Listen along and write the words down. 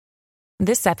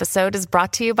This episode is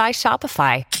brought to you by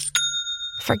Shopify.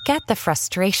 Forget the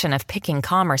frustration of picking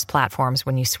commerce platforms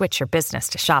when you switch your business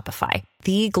to Shopify,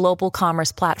 the global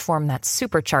commerce platform that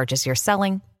supercharges your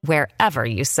selling wherever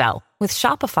you sell. With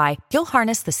Shopify, you'll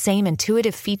harness the same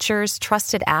intuitive features,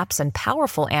 trusted apps, and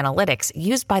powerful analytics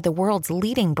used by the world's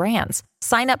leading brands.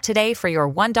 Sign up today for your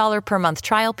 $1 per month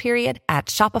trial period at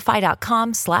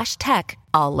shopify.com/tech,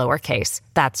 all lowercase.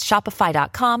 That's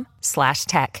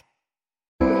shopify.com/tech.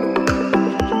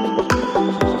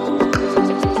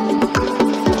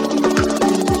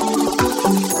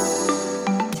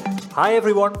 Hi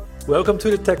everyone, welcome to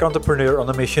the Tech Entrepreneur on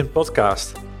a Mission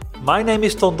podcast. My name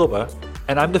is Ton Dobbe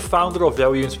and I'm the founder of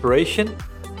Value Inspiration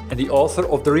and the author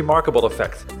of The Remarkable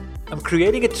Effect. I'm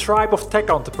creating a tribe of tech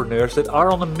entrepreneurs that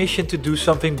are on a mission to do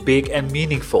something big and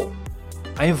meaningful.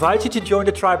 I invite you to join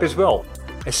the tribe as well,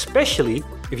 especially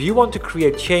if you want to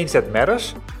create change that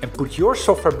matters and put your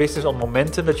software business on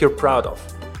momentum that you're proud of.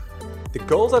 The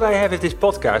goal that I have with this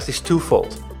podcast is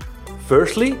twofold.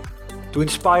 Firstly, to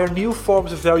inspire new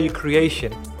forms of value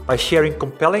creation by sharing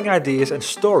compelling ideas and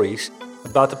stories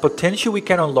about the potential we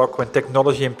can unlock when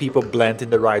technology and people blend in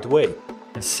the right way.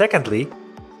 And secondly,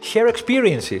 share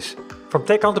experiences from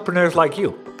tech entrepreneurs like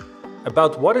you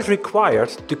about what is required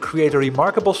to create a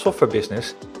remarkable software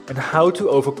business and how to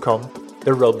overcome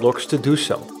the roadblocks to do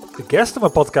so. The guest on my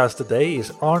podcast today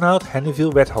is Arnoud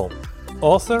Henneville-Wetholm,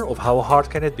 author of How Hard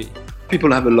Can It Be?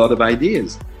 People have a lot of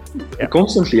ideas. Yeah.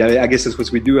 Constantly, I guess that's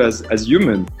what we do as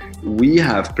humans. We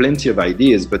have plenty of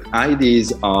ideas, but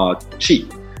ideas are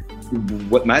cheap.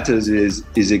 What matters is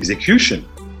execution.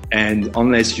 And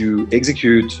unless you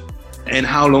execute, and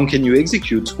how long can you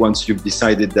execute once you've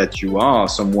decided that you are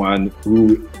someone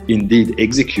who indeed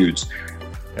executes?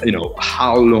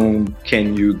 How long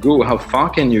can you go? How far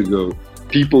can you go?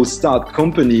 People start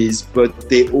companies, but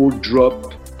they all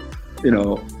drop.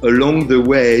 Along the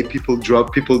way, people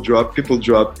drop,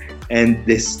 and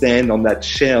they stand on that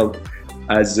shelf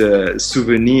as a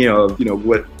souvenir of,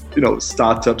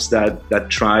 startups that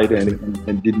tried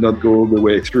and did not go all the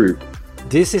way through.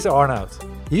 This is Arnoud.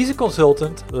 He's a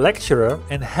consultant, lecturer,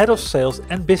 and head of sales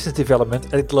and business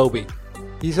development at Globee.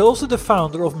 He's also the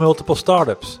founder of multiple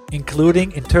startups,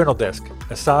 including Internal Desk,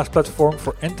 a SaaS platform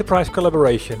for enterprise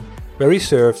collaboration where he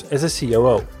serves as a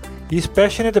COO. He's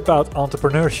passionate about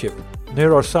entrepreneurship,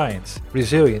 neuroscience,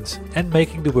 resilience, and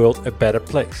making the world a better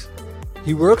place.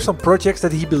 He works on projects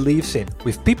that he believes in,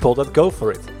 with people that go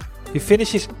for it. He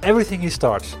finishes everything he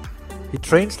starts. He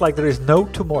trains like there is no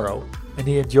tomorrow, and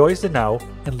he enjoys the now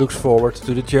and looks forward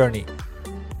to the journey.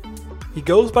 He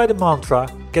goes by the mantra,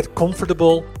 get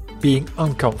comfortable being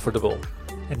uncomfortable.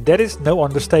 And that is no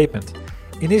understatement.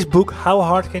 In his book, How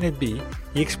Hard Can It Be?,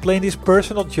 he explained his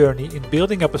personal journey in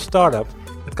building up a startup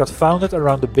that got founded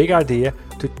around the big idea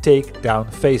to take down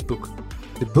Facebook.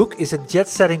 The book is a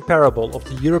jet-setting parable of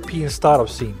the European startup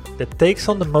scene that takes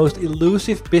on the most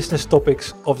elusive business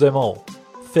topics of them all,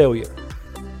 failure.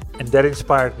 And that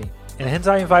inspired me, and hence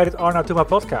I invited Arnoud to my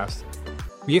podcast.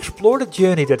 We explore the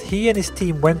journey that he and his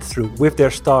team went through with their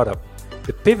startup,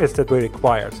 the pivots that were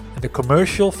required, and the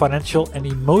commercial, financial, and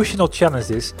emotional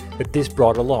challenges that this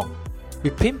brought along. We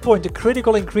pinpoint the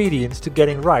critical ingredients to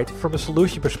getting right from a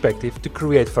solution perspective to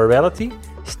create virality,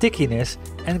 stickiness,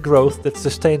 and growth that's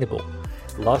sustainable.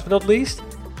 Last but not least,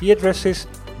 he addresses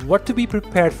what to be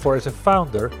prepared for as a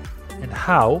founder and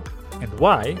how and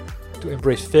why to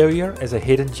embrace failure as a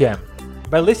hidden gem.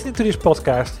 By listening to this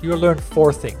podcast, you'll learn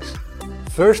 4 things.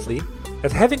 Firstly,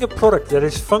 that having a product that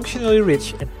is functionally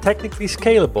rich and technically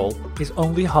scalable is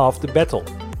only half the battle.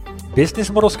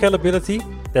 Business model scalability,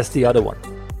 that's the other one.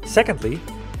 Secondly,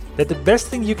 that the best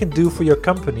thing you can do for your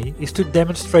company is to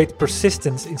demonstrate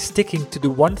persistence in sticking to the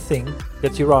one thing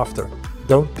that you're after.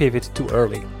 Don't pivot too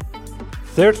early.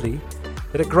 Thirdly,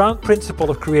 that a ground principle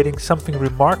of creating something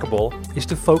remarkable is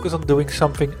to focus on doing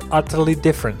something utterly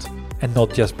different and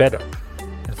not just better.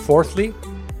 And fourthly,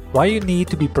 why you need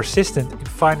to be persistent in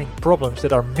finding problems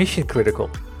that are mission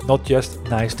critical, not just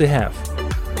nice to have.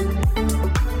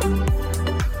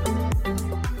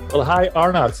 Well, hi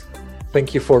Arnoud.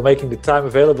 Thank you for making the time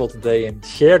available today and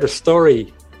share the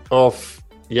story of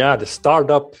the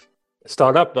startup.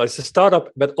 No, it's a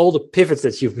startup, but all the pivots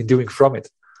that you've been doing from it.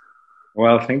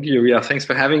 Well, thank you. Yeah, thanks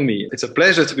for having me. It's a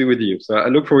pleasure to be with you. So I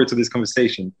look forward to this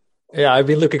conversation. Yeah, I've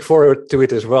been looking forward to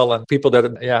it as well. And people that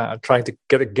are trying to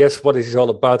get a guess what this is all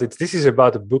about. This is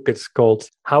about a book. It's called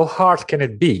How Hard Can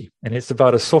It Be? And it's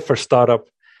about a software startup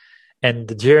and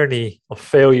the journey of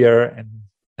failure and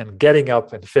getting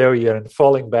up and failure and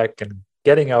falling back and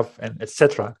getting up and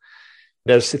etc.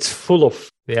 It's full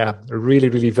of really,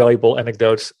 really valuable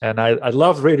anecdotes. And I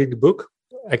loved reading the book.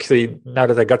 Actually, now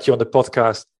that I got you on the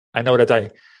podcast, I know that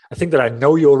I think that I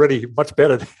know you already much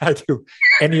better than I do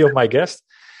any of my guests.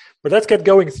 But let's get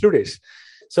going through this.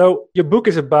 So your book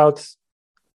is about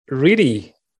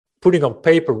really putting on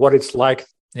paper what it's like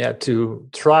to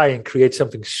try and create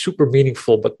something super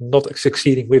meaningful, but not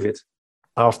succeeding with it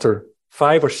after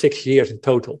 5 or 6 years in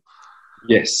total.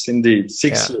 Yes, indeed.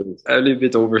 6 years, a little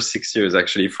bit over 6 years,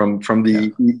 actually, from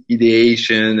the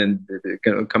ideation and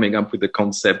coming up with the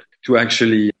concept to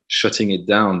actually shutting it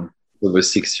down over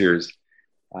 6 years.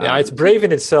 It's brave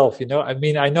in itself, I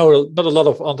mean, I know not a lot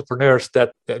of entrepreneurs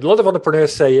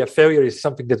say failure is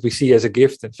something that we see as a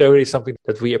gift, and failure is something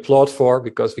that we applaud for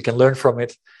because we can learn from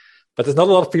it. But there's not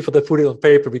a lot of people that put it on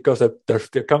paper because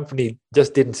their company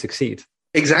just didn't succeed.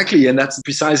 Exactly. And that's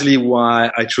precisely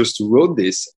why I chose to write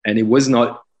this. And it's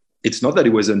not that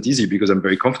it wasn't easy, because I'm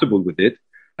very comfortable with it.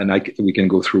 And we can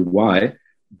go through why.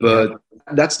 But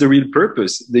that's the real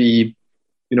purpose.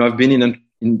 I've been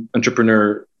in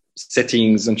entrepreneurship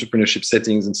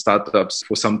settings and startups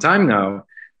for some time now.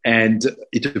 And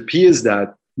it appears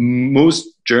that most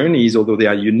journeys, although they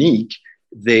are unique,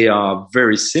 they are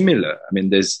very similar. I mean,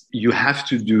 you have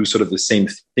to do sort of the same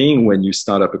thing when you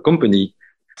start up a company,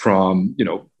 from,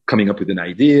 coming up with an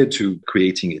idea to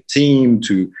creating a team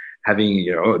to having,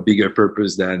 a bigger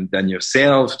purpose than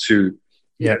yourself to,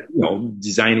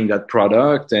 designing that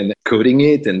product and coding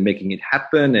it and making it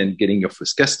happen and getting your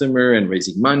first customer and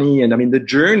raising money. And I mean, the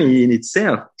journey in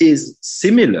itself is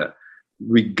similar,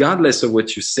 regardless of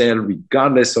what you sell,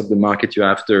 regardless of the market you're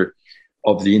after,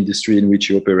 of the industry in which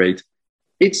you operate.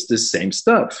 It's the same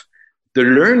stuff. The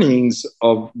learnings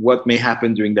of what may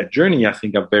happen during that journey, I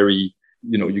think, are very,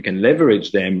 you can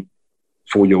leverage them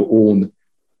for your own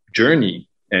journey.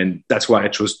 And that's why I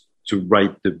chose to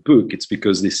write the book. It's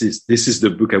because this is the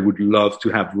book I would love to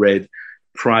have read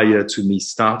prior to me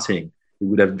starting. It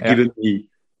would have given me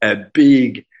a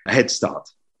big head start.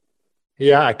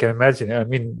 Yeah, I can imagine. I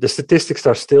mean, the statistics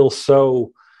are still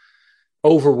so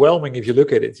overwhelming if you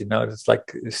look at it. It's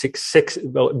like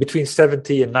between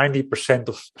 70 and 90%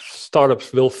 of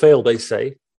startups will fail, they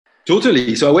say.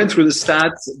 Totally. So I went through the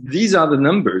stats. These are the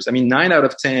numbers. I mean, 9 out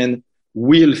of 10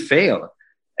 will fail.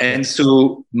 And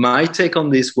so my take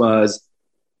on this was,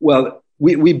 well,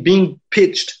 we're being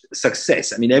pitched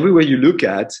success. I mean, everywhere you look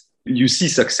at, you see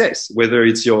success, whether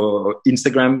it's your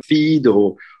Instagram feed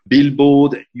or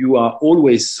billboard, you are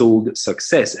always sold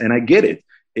success. And I get it.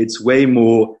 It's way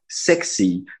more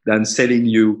sexy than selling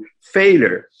you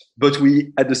failure. But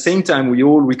at the same time, we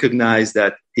all recognize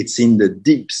that it's in the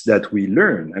deeps that we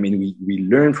learn. I mean, we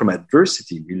learn from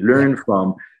adversity. We learn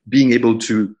from being able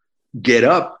to get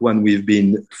up when we've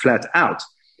been flat out.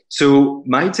 So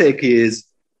my take is,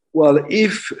 well,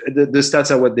 if the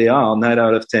stats are what they are, 9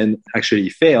 out of 10 actually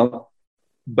fail,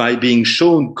 by being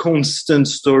shown constant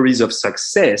stories of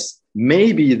success,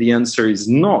 maybe the answer is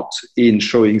not in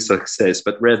showing success,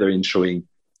 but rather in showing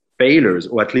failures,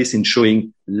 or at least in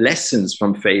showing lessons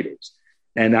from failures.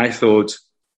 And I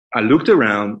looked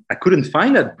around, I couldn't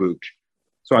find that book.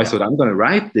 So I thought, I'm going to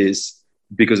write this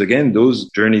because, again, those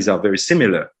journeys are very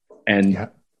similar. And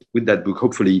with that book,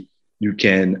 hopefully you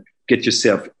can get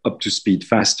yourself up to speed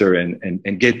faster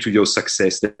and get to your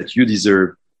success that you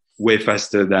deserve way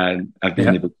faster than I've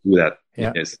been able to do that.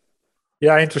 Yeah. Yes.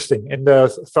 Yeah, interesting. And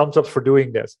thumbs up for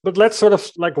doing that. But let's sort of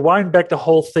like wind back the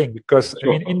whole thing, because I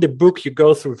mean, in the book, you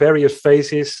go through various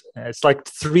phases. It's like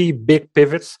 3 big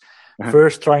pivots.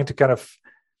 First, trying to kind of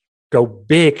go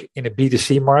big in a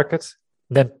B2C market,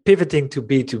 then pivoting to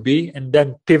B2B, and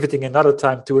then pivoting another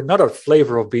time to another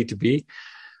flavor of B2B.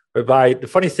 Whereby the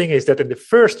funny thing is that in the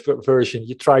first version,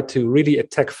 you tried to really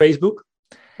attack Facebook.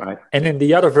 Right. And in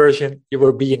the other version, you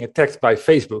were being attacked by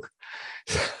Facebook.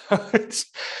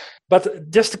 But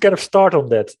just to kind of start on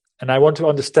that, and I want to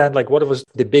understand like what was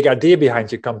the big idea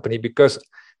behind your company, because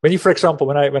when you, for example,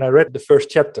 when I read the first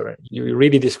chapter, you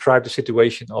really described the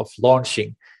situation of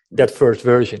launching that first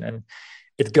version, and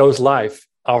it goes live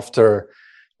after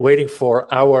waiting for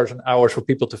hours and hours for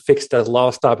people to fix that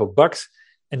last type of bugs,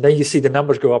 and then you see the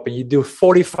numbers go up, and you do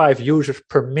 45 users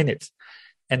per minute,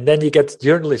 and then you get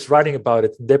journalists writing about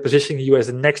it, and they're positioning you as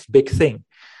the next big thing.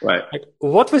 Right? Like,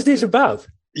 what was this about?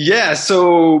 Yeah,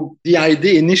 so the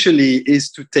idea initially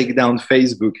is to take down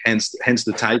Facebook, hence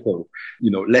the title.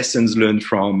 Lessons learned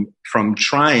from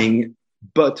trying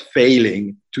but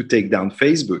failing to take down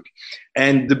Facebook.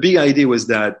 And the big idea was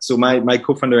that, so my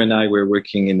co-founder and I were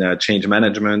working in change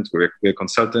management. We're a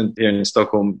consultant here in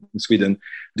Stockholm, Sweden,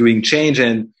 doing change.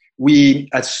 And we,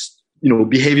 as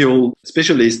behavioral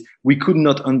specialists, we could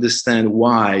not understand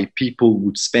why people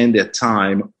would spend their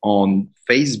time on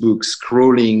Facebook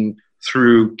scrolling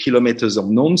through kilometers of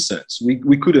nonsense.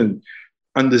 We couldn't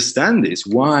understand this.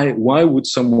 Why would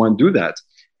someone do that?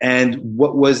 And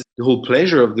what was the whole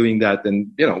pleasure of doing that?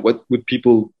 And, what would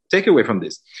people take away from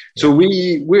this? Yeah. So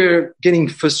we're getting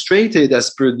frustrated as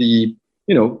per the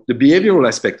behavioral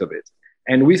aspect of it.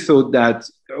 And we thought that,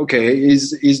 okay,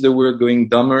 is the world going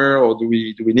dumber, or do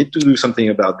we need to do something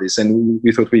about this? And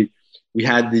we thought we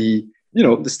had the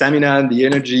stamina, the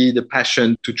energy, the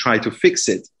passion to try to fix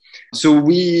it. So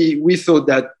we thought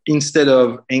that instead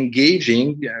of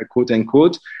engaging, quote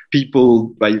unquote, people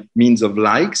by means of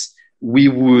likes, we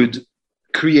would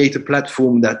create a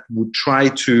platform that would try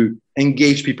to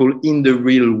engage people in the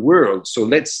real world. So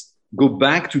let's go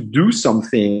back to do some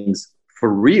things for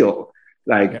real.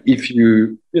 Like if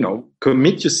you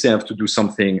commit yourself to do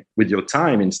something with your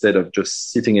time instead of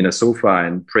just sitting in a sofa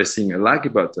and pressing a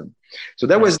like button. So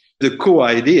that was the core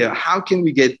idea. How can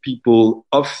we get people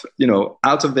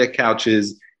out of their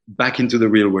couches back into the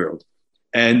real world?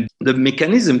 And the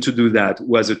mechanism to do that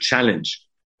was a challenge.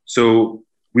 So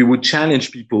we would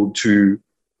challenge people to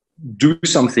do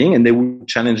something, and they would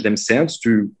challenge themselves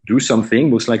to do something,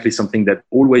 most likely something that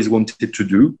always wanted to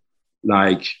do,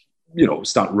 like,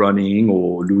 start running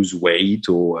or lose weight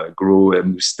or grow a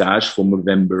mustache for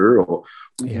November or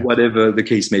whatever the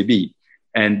case may be.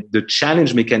 And the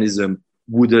challenge mechanism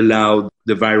would allow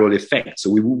the viral effect. So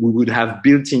we would have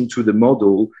built into the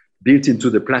model, built into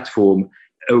the platform,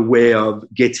 a way of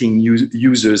getting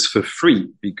users for free,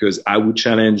 because I would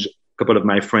challenge a couple of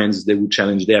my friends, they would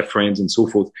challenge their friends and so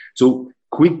forth. So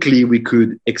quickly we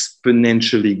could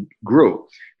exponentially grow.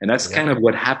 And that's kind of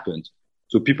what happened.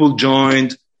 So people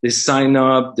joined, they signed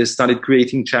up, they started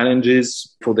creating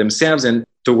challenges for themselves and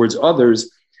towards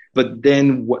others. But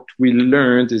then what we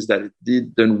learned is that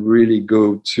it didn't really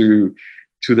go to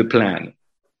the plan.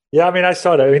 Yeah, I mean, I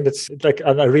saw that. I mean, that's like,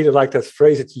 and I really like that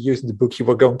phrase that you used in the book. You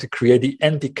were going to create the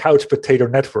anti-couch potato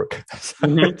network. It's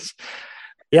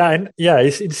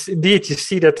indeed, you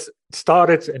see that it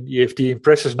started, and you have the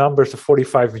impressive numbers of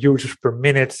 45 users per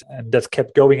minute, and that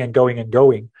kept going and going and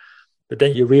going. But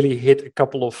then you really hit a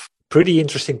couple of pretty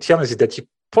interesting challenges that you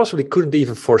possibly couldn't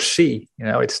even foresee.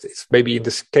 It's maybe in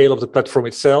the scale of the platform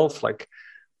itself, like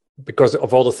because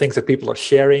of all the things that people are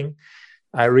sharing.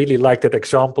 I really like that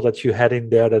example that you had in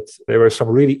there, that there were some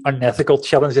really unethical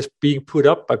challenges being put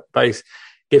up by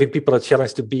giving people a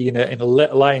challenge to be in a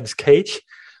lion's cage.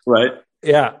 Right.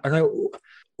 Yeah. And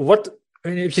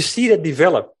if you see that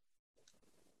develop,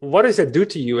 what does that do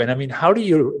to you? And I mean, how do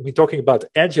you, we're talking about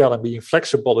agile and being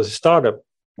flexible as a startup.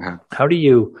 How do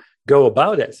you go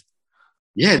about it?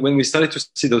 Yeah, when we started to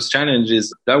see those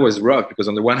challenges, that was rough, because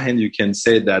on the one hand, you can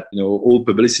say that, all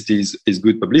publicity is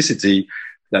good publicity,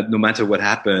 that no matter what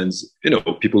happens,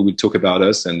 people will talk about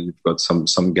us, and you've got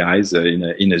some guys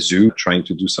in a zoo trying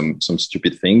to do some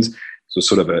stupid things. So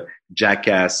sort of a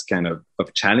jackass kind of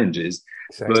challenges.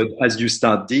 Exactly. But as you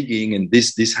start digging, and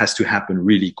this has to happen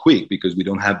really quick, because we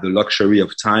don't have the luxury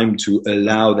of time to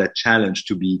allow that challenge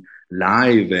to be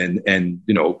live and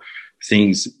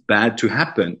things bad to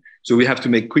happen. So we have to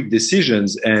make quick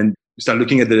decisions and start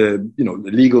looking at the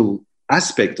legal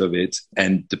aspect of it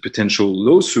and the potential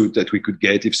lawsuit that we could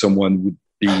get if someone would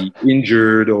be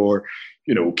injured or,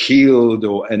 killed,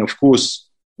 and of course,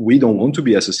 we don't want to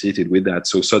be associated with that.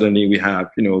 So suddenly we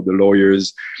have, the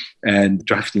lawyers and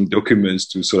drafting documents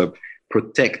to sort of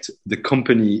protect the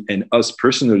company and us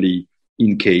personally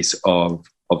in case of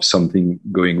something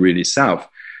going really south.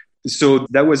 So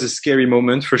that was a scary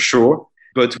moment for sure,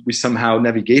 but we somehow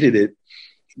navigated it,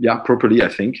 properly, I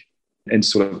think, and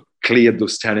sort of cleared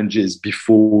those challenges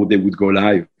before they would go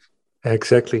live.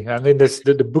 Exactly. I mean,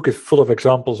 the book is full of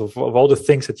examples of all the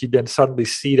things that you then suddenly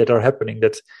see that are happening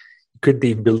that you couldn't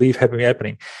even believe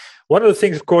happening. One of the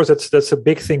things, of course, that's a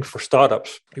big thing for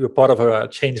startups. You were part of a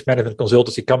change management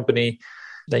consultancy company.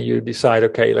 Then you decide,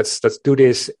 okay, let's do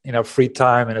this in our free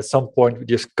time. And at some point, we're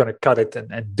just going to cut it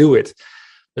and do it.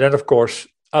 But then, of course,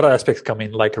 other aspects come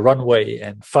in, like runway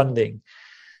and funding.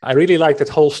 I really like that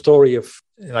whole story of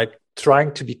like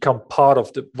trying to become part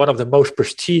of one of the most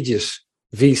prestigious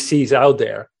VCs out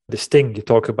there, this thing you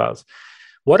talk about.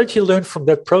 What did you learn from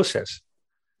that process?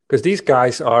 Because these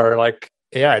guys are like,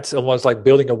 it's almost like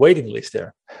building a waiting list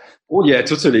there. Oh, yeah,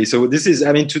 totally. So this is,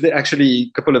 today, actually,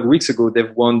 a couple of weeks ago,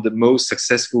 they've won the most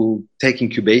successful tech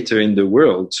incubator in the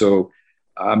world. So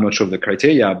I'm not sure of the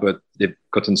criteria, but they've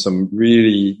gotten some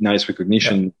really nice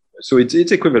recognition. Yeah. So it's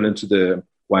equivalent to the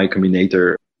Y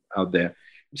Combinator out there.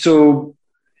 So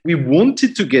we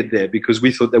wanted to get there because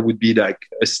we thought that would be like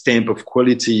a stamp of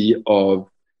quality of,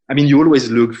 you always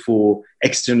look for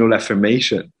external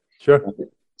affirmation. Sure.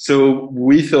 So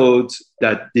we thought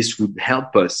that this would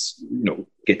help us,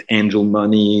 get angel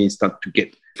money, start to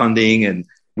get funding, and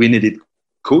we needed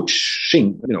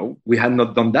coaching. We had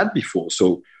not done that before.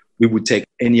 So we would take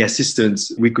any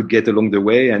assistance we could get along the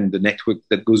way and the network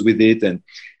that goes with it. And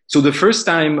so the first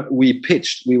time we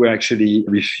pitched, we were actually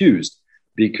refused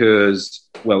because,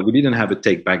 well, we didn't have a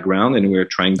tech background and we were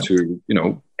trying to,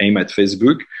 aim at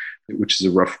Facebook, which is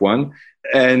a rough one.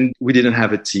 And we didn't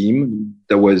have a team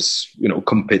that was,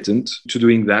 competent to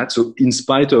doing that. So in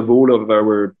spite of all of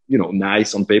our,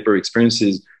 nice on paper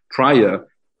experiences prior,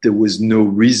 there was no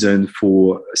reason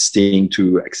for Sting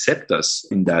to accept us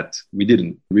in that we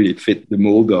didn't really fit the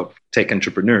mold of tech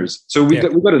entrepreneurs. So we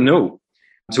got to know.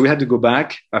 So we had to go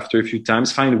back after a few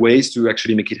times, find ways to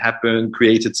actually make it happen,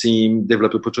 create a team,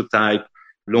 develop a prototype,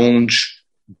 launch,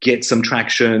 get some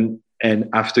traction. And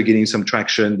after getting some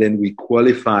traction, then we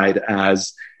qualified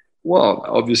as, well,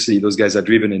 obviously those guys are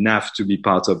driven enough to be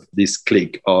part of this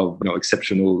clique of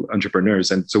exceptional entrepreneurs.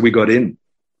 And so we got in.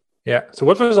 Yeah. So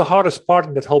what was the hardest part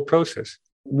in that whole process?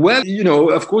 Well,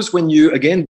 of course, when you,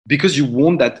 again, because you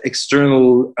want that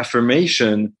external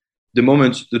affirmation, the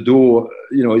moment the door,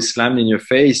 is slammed in your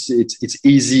face, it's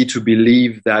easy to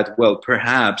believe that, well,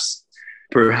 perhaps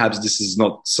this is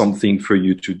not something for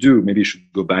you to do. Maybe you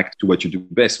should go back to what you do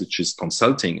best, which is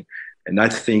consulting. And I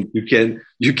think you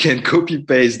can copy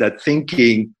paste that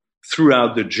thinking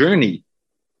throughout the journey.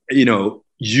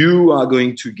 You are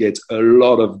going to get a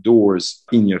lot of doors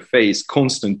in your face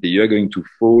constantly. You're going to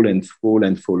fall and fall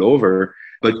and fall over.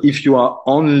 But if you are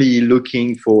only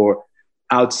looking for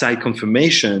outside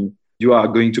confirmation, you are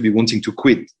going to be wanting to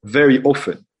quit very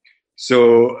often.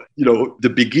 So,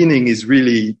 the beginning is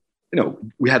really,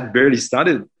 we had barely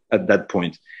started at that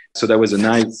point. So that was a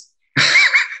nice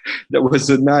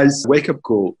wake up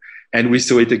call. And we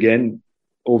saw it again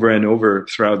over and over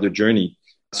throughout the journey.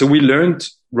 So we learned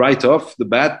right off the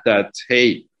bat that,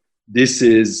 hey, this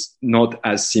is not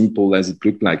as simple as it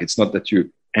looked like. It's not that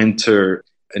you enter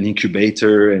an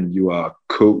incubator and you are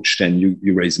coached and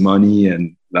you raise money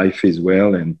and life is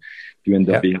well and you end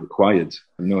up being acquired.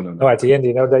 No. At the end,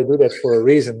 they do that for a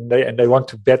reason. They want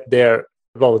to bet they're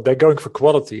going for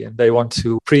quality and they want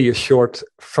to pre-assured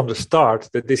from the start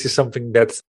that this is something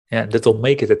that will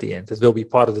make it at the end. It will be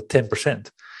part of the 10%.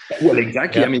 Well,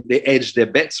 exactly. Yeah. I mean, they hedge their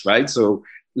bets, right? So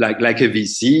like a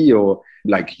VC or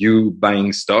like you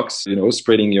buying stocks,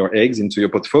 spreading your eggs into your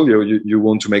portfolio, you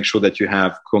want to make sure that you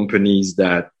have companies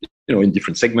that, in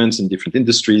different segments, in different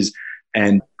industries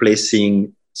and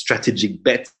placing strategic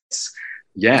bets.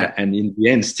 Yeah. And in the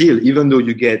end, still, even though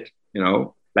you get,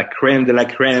 la crème de la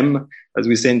crème, as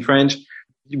we say in French,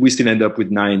 we still end up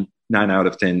with 9 out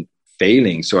of 10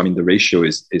 failing. So, I mean, the ratio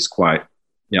is quite,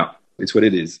 it's what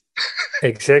it is.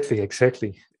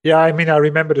 Exactly. Yeah, I mean, I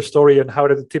remember the story and how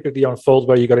that typically unfolds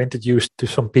where you got introduced to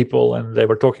some people and they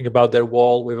were talking about their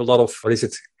wall with a lot of,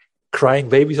 crying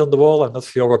babies on the wall? I'm not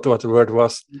sure what the word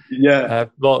was. Yeah.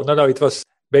 No, it was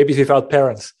babies without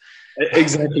parents.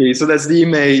 Exactly. So that's the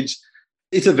image.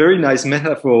 It's a very nice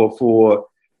metaphor for,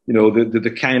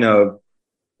 the kind of,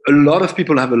 a lot of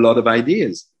people have a lot of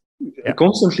ideas. Yeah.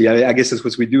 Constantly. I guess that's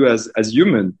what we do as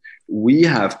human. We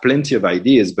have plenty of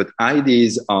ideas, but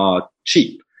ideas are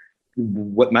cheap.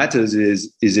 What matters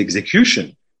is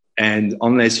execution. And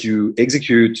unless you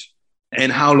execute,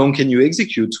 and how long can you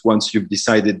execute once you've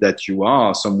decided that you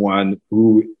are someone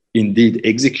who indeed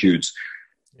executes?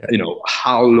 Yeah.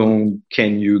 How long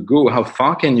can you go? How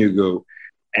far can you go?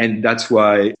 And that's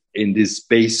why in this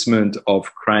basement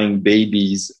of crying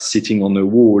babies sitting on a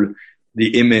wall,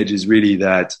 the image is really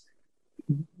that,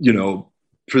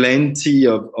 plenty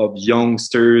of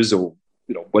youngsters or,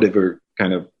 whatever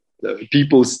kind of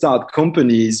people start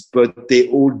companies, but they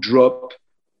all drop,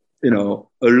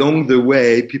 along the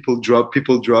way, people drop,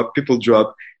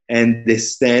 and they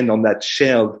stand on that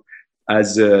shelf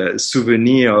as a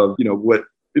souvenir of, what,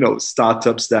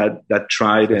 startups that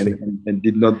tried and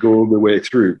did not go all the way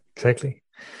through. Exactly.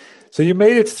 So you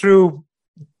made it through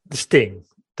the Sting.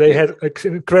 They had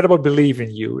incredible belief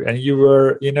in you, and you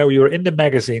were in the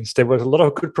magazines. There was a lot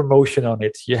of good promotion on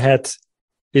it. You had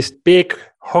this big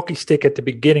hockey stick at the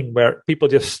beginning where people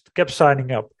just kept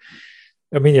signing up.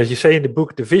 I mean, as you say in the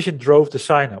book, the vision drove the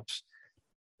signups,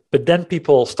 but then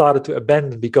people started to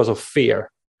abandon because of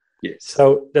fear. Yes.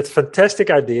 So that's a fantastic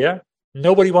idea.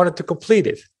 Nobody wanted to complete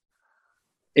it.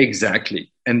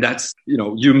 Exactly. And that's,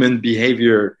 human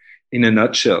behavior in a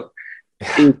nutshell.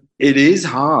 It is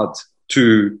hard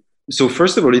so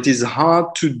first of all, it is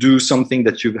hard to do something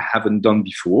that you haven't done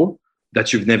before,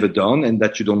 that you've never done, and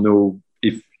that you don't know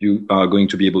if you are going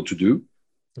to be able to do.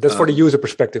 That's for the user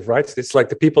perspective, right? It's like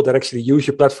the people that actually use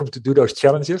your platform to do those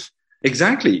challenges.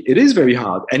 Exactly. It is very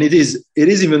hard. And it is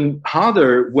even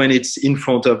harder when it's in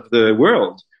front of the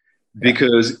world,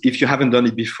 because if you haven't done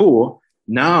it before,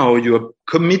 now you're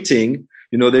committing.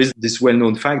 There's this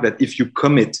well-known fact that if you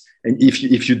commit and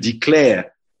if you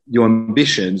declare your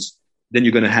ambitions, then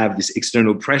you're going to have this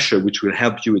external pressure, which will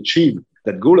help you achieve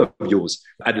that goal of yours.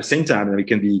 At the same time, it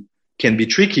can be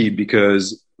tricky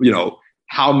because,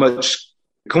 how much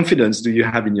confidence do you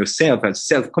have in yourself and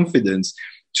self-confidence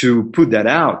to put that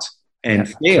out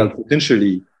and fail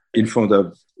potentially in front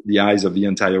of the eyes of the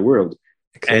entire world.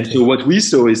 Exactly. And so what we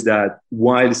saw is that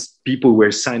whilst people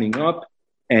were signing up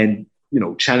and,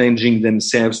 challenging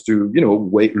themselves to,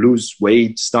 lose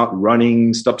weight, start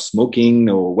running, stop smoking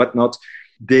or whatnot,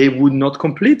 they would not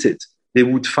complete it. They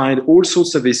would find all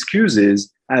sorts of excuses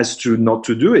as to not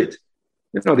to do it.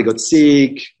 They got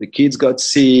sick, the kids got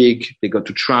sick, they got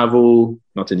to travel,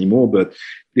 not anymore, but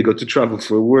they got to travel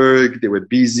for work, they were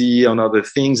busy on other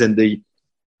things, and the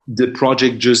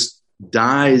project just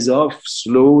dies off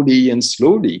slowly and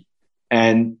slowly.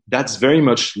 And that's very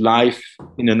much life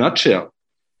in a nutshell.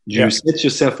 You set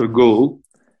yourself a goal,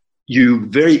 you're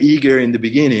very eager in the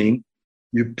beginning,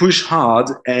 you push hard,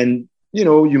 and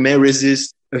you may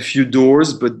resist a few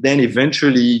doors, but then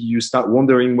eventually you start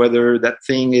wondering whether that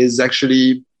thing is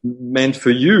actually meant for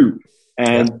you,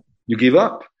 and you give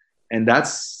up. And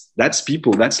that's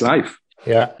people, that's life.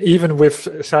 Yeah, even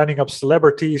with signing up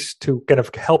celebrities to kind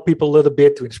of help people a little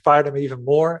bit, to inspire them even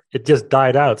more, it just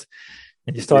died out.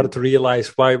 And you started to realize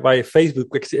why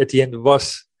Facebook at the end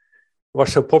was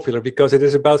so popular, because it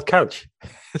is about couch.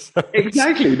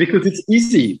 Exactly, because it's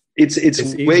easy. It's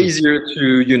way easier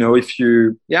to,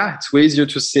 it's way easier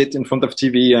to sit in front of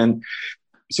TV and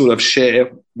sort of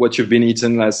share what you've been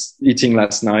eating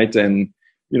last night and,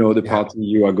 the party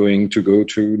you are going to go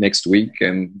to next week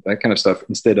and that kind of stuff,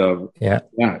 instead of,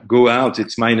 go out,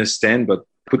 it's -10, but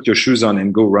put your shoes on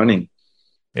and go running.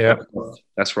 Yeah.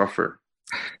 That's rougher.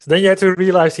 So then you had to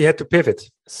realize you had to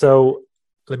pivot. So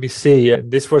let me see.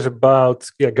 This was about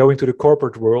going to the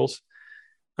corporate world,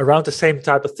 around the same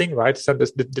type of thing, right? So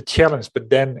the challenge, but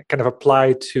then kind of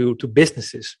apply to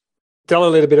businesses. Tell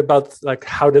a little bit about like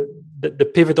how the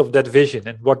pivot of that vision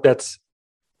and what that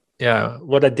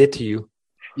did to you.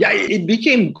 Yeah, it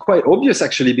became quite obvious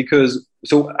actually, because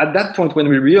so at that point when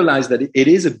we realized that it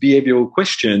is a behavioral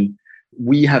question,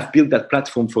 we have built that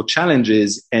platform for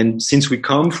challenges. And since we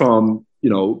come from,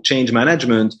 change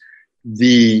management,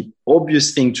 the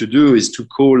obvious thing to do is to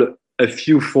call a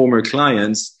few former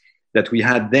clients that we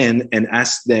had then and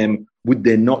ask them, would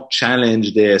they not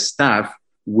challenge their staff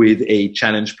with a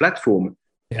challenge platform?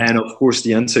 Yeah. And of course,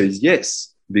 the answer is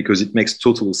yes, because it makes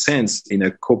total sense in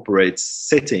a corporate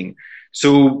setting.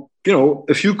 So,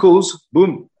 a few calls,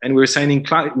 boom, and we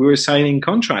were signing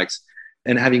contracts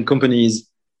and having companies,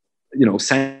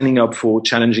 signing up for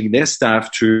challenging their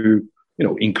staff to,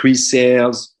 increase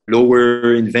sales,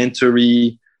 lower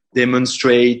inventory,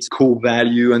 demonstrate core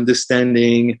value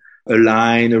understanding,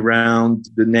 align around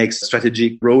the next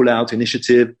strategic rollout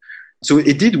initiative. So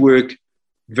it did work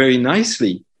very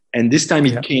nicely. And this time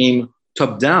it came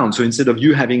top down. So instead of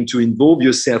you having to involve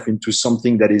yourself into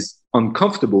something that is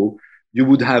uncomfortable, you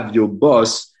would have your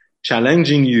boss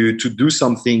challenging you to do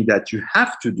something that you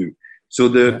have to do. So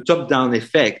the top-down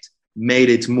effect made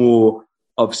it more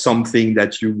of something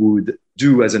that you would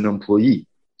do as an employee.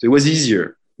 So it was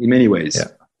easier in many ways.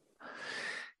 Yeah.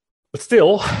 But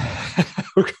still,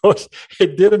 of course,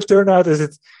 it didn't turn out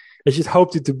as you'd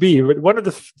hoped it to be. But one of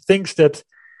the things that,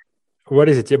 what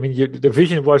is it? I mean, the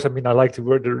vision was, I like the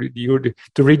word,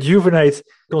 to rejuvenate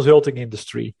the consulting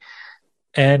industry.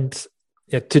 And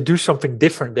to do something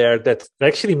different there that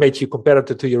actually made you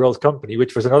competitor to your old company,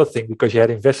 which was another thing because you had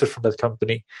investors from that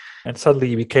company and suddenly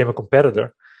you became a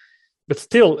competitor. But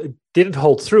still, it didn't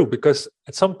hold through because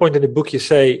at some point in the book you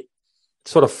say it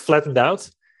sort of flattened out,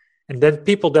 and then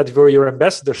people that were your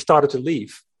ambassadors started to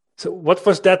leave. So what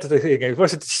was that?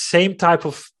 Was it the same type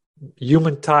of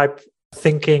human type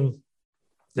thinking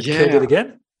that killed it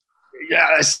again?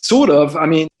 Yeah, sort of.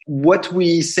 What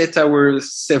we set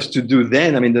ourselves to do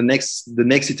then, the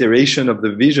next iteration of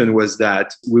the vision was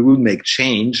that we would make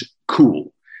change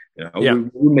cool. We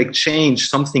would make change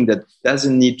something that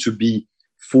doesn't need to be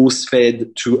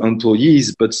force-fed to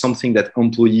employees, but something that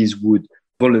employees would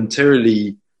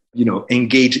voluntarily,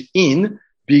 engage in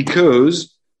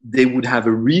because they would have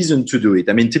a reason to do it.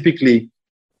 Typically,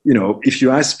 if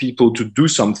you ask people to do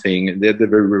something, they're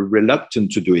very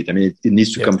reluctant to do it. It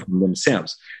needs to come from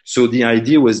themselves. So the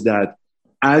idea was that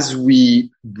as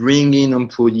we bring in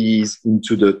employees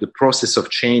into the process of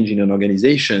change in an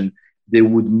organization, they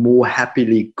would more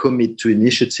happily commit to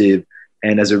initiative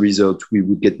And as a result, we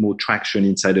would get more traction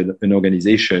inside an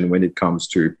organization when it comes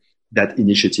to that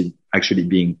initiative actually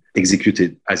being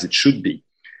executed as it should be.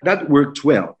 That worked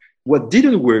well. What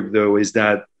didn't work, though, is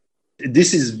that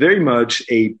this is very much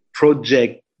a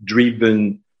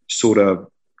project-driven sort of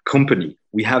company.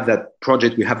 We have that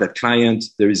project, we have that client.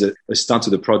 There is a start to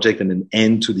the project and an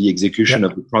end to the execution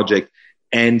of the project.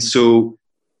 And so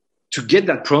to get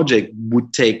that project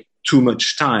would take too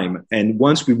much time. And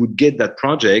once we would get that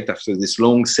project after this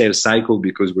long sales cycle,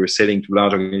 because we're selling to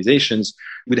large organizations,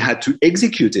 we'd had to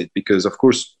execute it because, of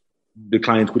course, the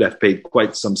client would have paid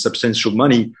quite some substantial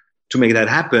money to make that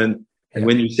happen. And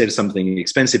when you sell something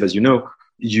expensive, as you know,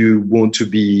 you want to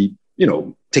be,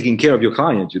 taking care of your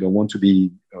client. You don't want to be,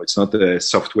 it's not a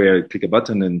software, click a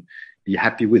button and be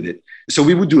happy with it. So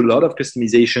we would do a lot of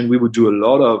customization. We would do a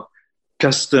lot of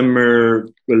customer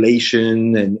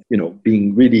relation and,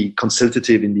 being really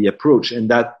consultative in the approach. And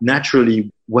that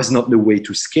naturally was not the way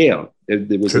to scale.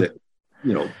 There was a,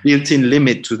 built-in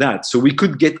limit to that. So we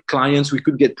could get clients, we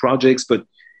could get projects, but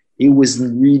it was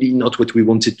really not what we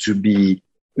wanted to be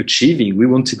achieving. We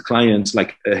wanted clients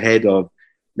like a head of,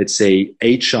 let's say,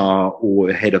 HR or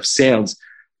a head of sales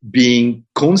being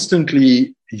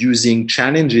constantly using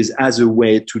challenges as a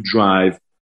way to drive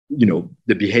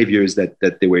the behaviors that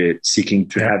they were seeking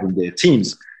to have in their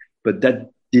teams. But that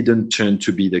didn't turn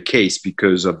to be the case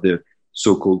because of the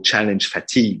so-called challenge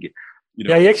fatigue.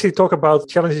 Yeah, you actually talk about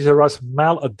challenges around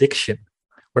maladdiction,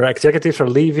 where executives are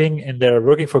leaving and they're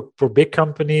working for big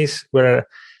companies where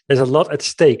there's a lot at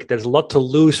stake. There's a lot to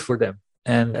lose for them.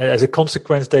 And as a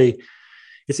consequence,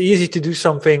 it's easy to do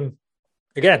something,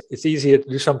 it's easier to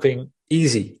do something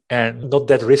easy and not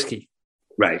that risky.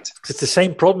 Right. It's the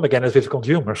same problem again as with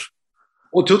consumers.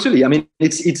 Oh, totally. I mean,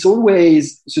 it's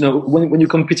always, when you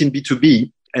compete in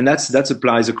B2B, and that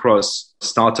applies across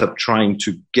startup trying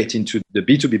to get into the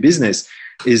B2B business,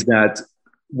 is that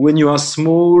when you are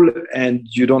small and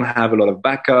you don't have a lot of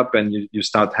backup and you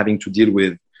start having to deal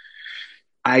with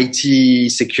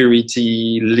IT,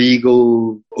 security,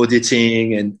 legal,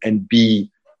 auditing, and be,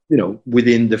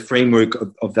 within the framework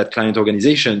of that client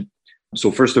organization.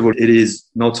 So first of all, it is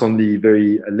not only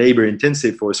very labor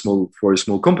intensive for a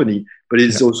small company, but it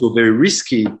is also very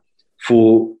risky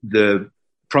for the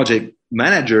project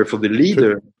manager, for the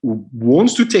leader who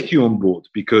wants to take you on board,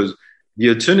 because the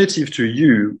alternative to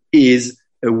you is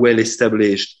a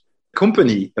well-established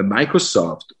company, a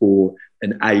Microsoft or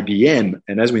an IBM.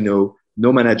 And as we know,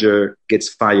 no manager gets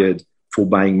fired for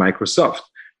buying Microsoft.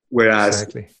 Whereas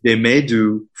they may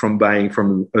do from buying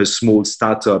from a small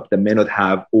startup that may not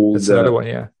have all That's another one,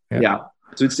 yeah.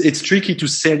 So it's tricky to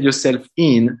sell yourself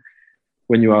in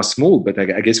when you are small, but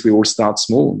I guess we all start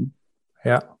small.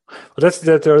 Yeah. Well, that's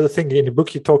the other thing. In the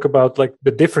book, you talk about like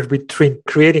the difference between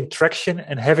creating traction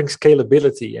and having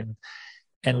scalability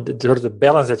and the sort of the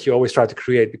balance that you always try to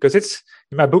create. Because it's,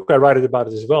 in my book, I write about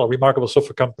it as well. Remarkable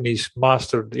software companies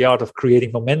master the art of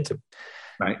creating momentum.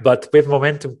 Right. But with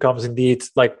momentum comes indeed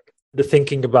like the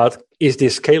thinking about, is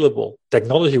this scalable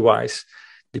technology-wise,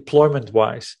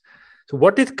 deployment-wise? So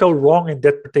what did go wrong in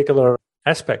that particular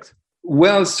aspect?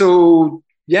 Well, so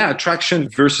traction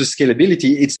versus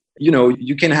scalability. It's,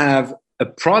 you can have a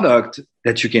product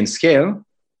that you can scale,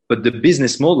 but the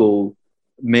business model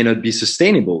may not be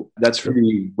sustainable. That's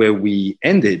really where we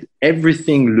ended.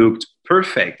 Everything looked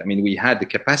perfect. I mean, we had the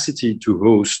capacity to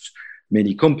host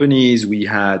many companies. We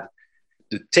had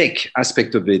the tech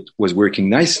aspect of it was working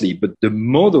nicely, but the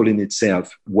model in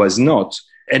itself was not.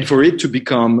 And for it to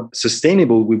become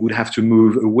sustainable, we would have to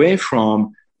move away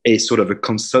from a sort of a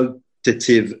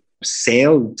consultative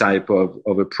sale type of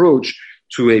approach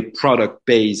to a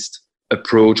product-based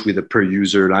approach with a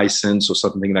per-user license or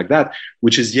something like that,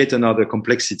 which is yet another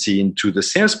complexity into the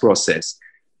sales process,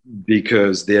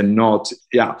 because they're not,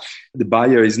 the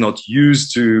buyer is not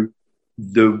used to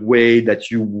the way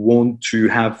that you want to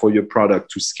have for your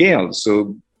product to scale.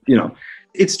 So,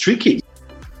 it's tricky.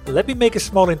 Let me make a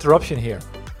small interruption here.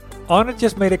 Arne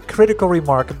just made a critical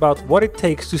remark about what it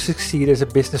takes to succeed as a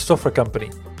business software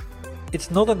company. It's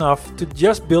not enough to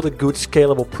just build a good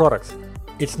scalable product.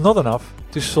 It's not enough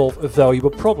to solve a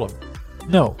valuable problem.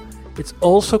 No, it's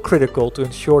also critical to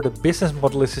ensure the business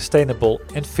model is sustainable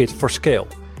and fit for scale.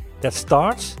 That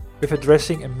starts with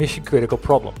addressing a mission-critical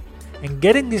problem. And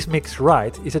getting this mix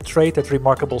right is a trait that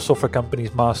remarkable software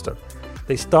companies master.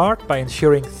 They start by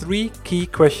ensuring 3 key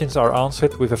questions are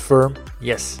answered with a firm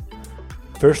yes.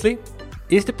 Firstly,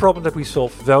 is the problem that we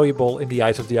solve valuable in the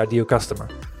eyes of the ideal customer?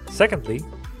 Secondly,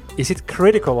 is it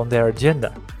critical on their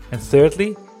agenda? And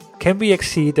thirdly, can we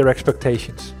exceed their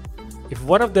expectations? If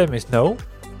one of them is no,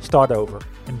 start over.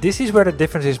 And this is where the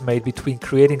difference is made between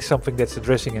creating something that's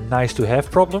addressing a nice to have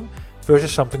problem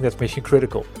versus something that's mission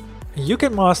critical. And you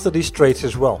can master these traits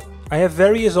as well. I have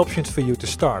various options for you to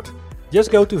start.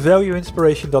 Just go to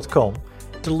valueinspiration.com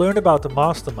to learn about the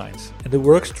masterminds and the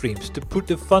work streams to put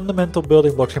the fundamental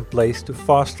building blocks in place to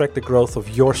fast track the growth of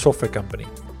your software company.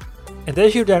 And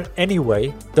as you're there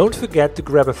anyway, don't forget to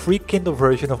grab a free Kindle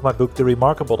version of my book The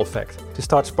Remarkable Effect to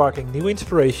start sparking new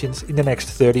inspirations in the next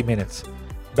 30 minutes.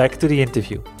 Back to the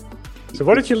interview. So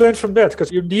what did you learn from that?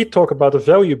 Because you did talk about the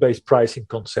value-based pricing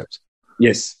concept.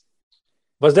 Yes.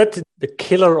 Was that the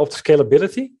killer of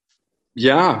scalability?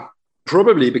 Yeah,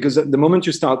 probably, because at the moment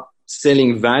you start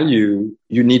selling value,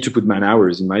 you need to put man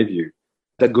hours, in my view.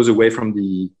 That goes away from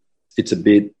it's a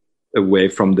bit away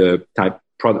from the type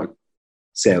product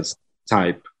sales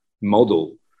type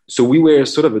model. So we were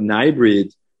sort of an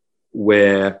hybrid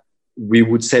where we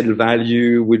would sell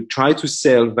value, we'd try to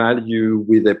sell value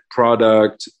with a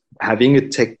product, having a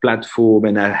tech platform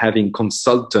and having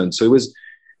consultants. So it was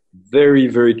very,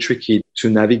 very tricky to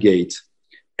navigate.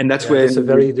 And that's where...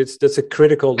 That's a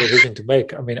critical decision to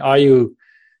make. I mean, are you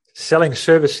selling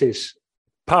services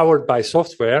powered by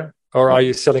software, or are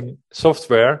you selling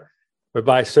software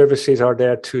whereby services are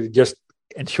there to just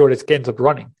ensure it ends up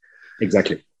running?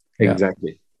 Exactly.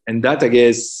 And that, I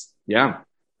guess,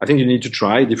 I think you need to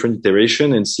try different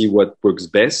iteration and see what works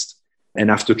best. And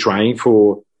after trying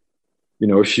for,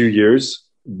 a few years,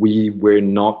 we were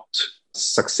not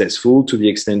successful to the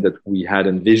extent that we had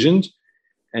envisioned.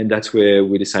 And that's where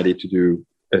we decided to do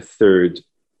a third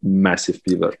massive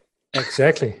pivot.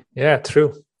 Exactly. Yeah,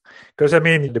 true. Because,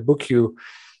 the book,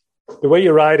 the way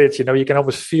you write it, you can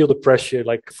almost feel the pressure,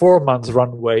 like 4 months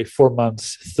runway, 4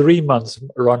 months, 3 months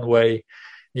runway.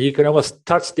 You can almost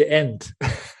touch the end.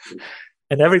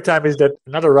 And every time is that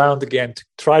another round again to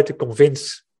try to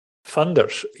convince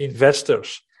funders,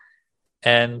 investors.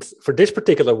 And for this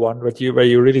particular one, where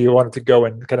you really wanted to go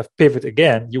and kind of pivot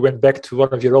again, you went back to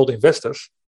one of your old investors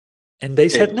and they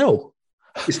said no.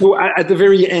 So at the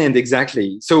very end,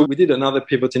 exactly. So we did another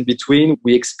pivot in between.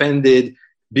 We expanded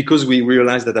because we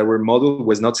realized that our model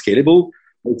was not scalable.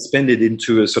 We expanded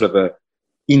into a sort of a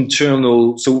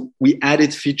internal. So we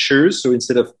added features. So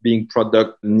instead of being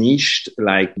product niched,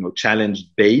 like challenge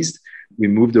based, we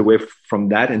moved away from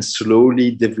that and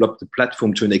slowly developed the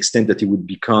platform to an extent that it would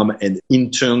become an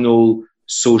internal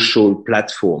social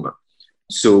platform.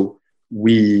 So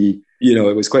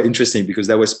it was quite interesting because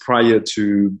that was prior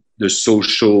to the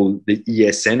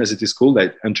ESN, as it is called,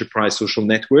 like Enterprise Social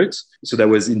Networks. So that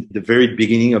was in the very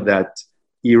beginning of that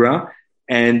era.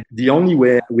 And the only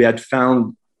way we had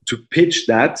found to pitch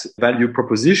that value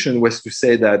proposition was to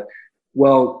say that,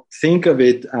 well, think of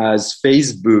it as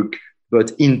Facebook,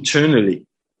 but internally,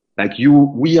 like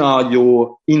we are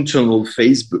your internal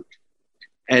Facebook.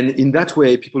 And in that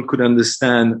way, people could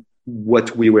understand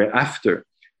what we were after.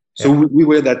 So we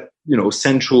were that,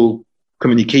 central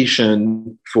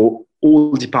communication for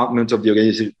all departments of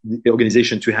the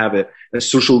organization to have a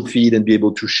social feed and be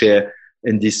able to share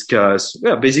and discuss,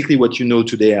 basically what you know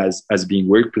today as being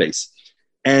workplace.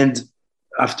 And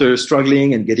after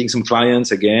struggling and getting some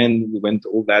clients again, we went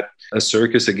all that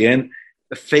circus again.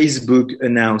 Facebook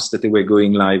announced that they were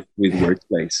going live with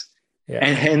Workplace.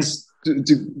 And hence,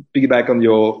 to piggyback on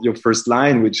your first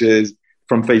line, which is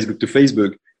from Facebook to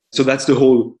Facebook. So that's the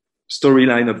whole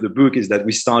storyline of the book, is that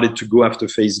we started to go after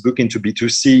Facebook into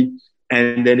B2C.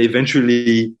 And then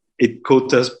eventually it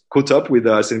caught up with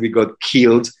us and we got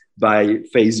killed by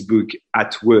Facebook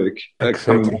at work,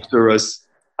 coming after us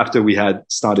after we had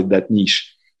started that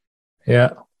niche.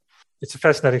 Yeah. It's a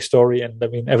fascinating story. And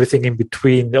everything in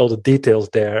between, all the details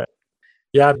there.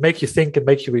 Yeah, it makes you think and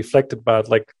make you reflect about,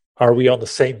 are we on the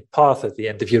same path at the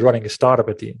end if you're running a startup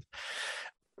at the end?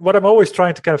 What I'm always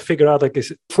trying to kind of figure out,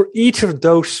 is for each of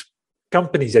those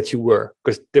companies that you were,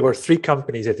 because there were 3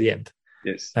 companies at the end.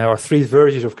 Yes. Or 3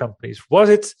 versions of companies. Was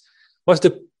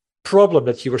the problem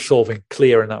that you were solving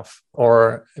clear enough?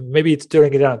 Or maybe it's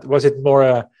turning it out. Was it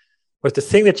more, was the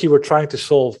thing that you were trying to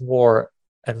solve more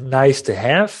a nice to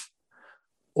have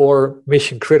or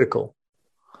mission critical?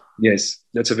 Yes,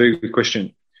 that's a very good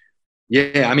question.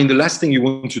 Yeah, the last thing you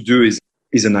want to do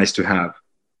is a nice to have.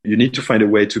 You need to find a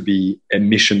way to be a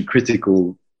mission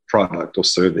critical product or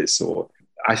service. Or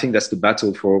I think that's the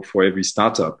battle for every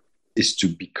startup, is to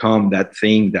become that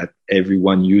thing that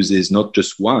everyone uses, not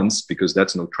just once, because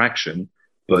that's no traction,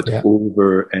 but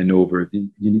over and over.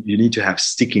 You need to have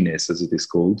stickiness, as it is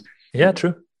called. Yeah,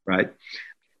 true. Right.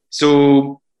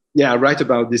 So, I write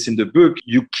about this in the book.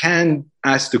 You can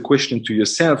ask the question to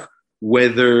yourself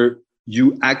whether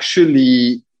you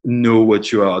actually know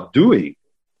what you are doing.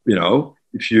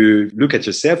 if you look at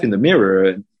yourself in the mirror,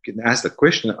 you can ask the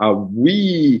question, are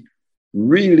we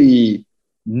really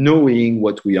knowing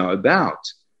what we are about?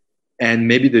 And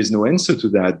maybe there's no answer to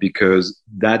that, because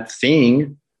that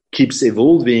thing keeps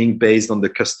evolving based on the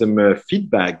customer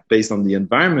feedback, based on the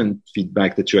environment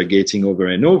feedback that you are getting over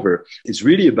and over. It's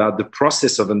really about the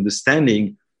process of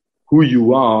understanding who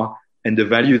you are and the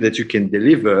value that you can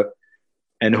deliver.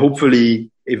 And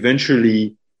hopefully,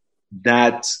 eventually,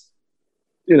 that,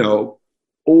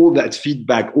 all that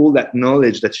feedback, all that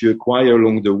knowledge that you acquire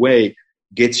along the way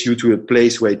gets you to a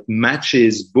place where it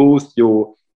matches both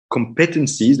your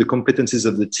competencies, the competencies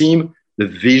of the team, the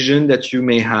vision that you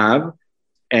may have,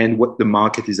 and what the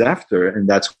market is after. And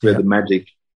that's where the magic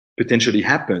potentially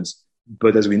happens.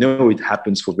 But as we know, it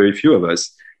happens for very few of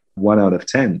us, 1 out of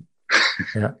 10.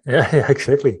 Yeah,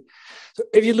 exactly. So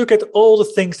if you look at all the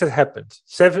things that happened,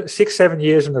 7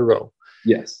 years in a row,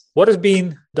 yes, what has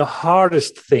been the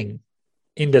hardest thing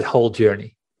in that whole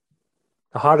journey?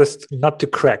 The hardest nut to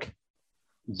crack?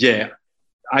 Yeah,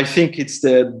 I think it's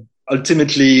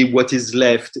ultimately what is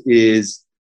left is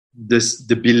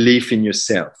the belief in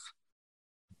yourself.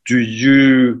 Do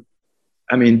you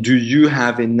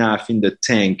have enough in the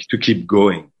tank to keep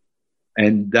going?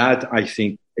 And that, I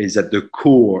think, is at the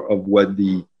core of what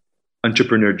the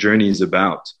entrepreneur journey is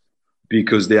about,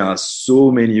 because there are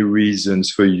so many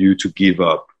reasons for you to give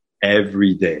up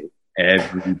every day.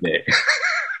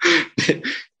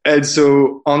 And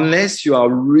so unless you are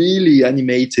really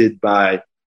animated by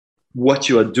what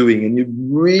you are doing and you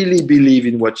really believe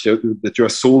in that you are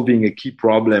solving a key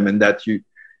problem, and that you,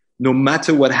 no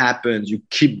matter what happens, you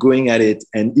keep going at it.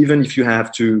 And even if you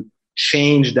have to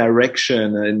change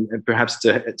direction and perhaps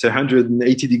to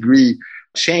 180-degree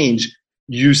change,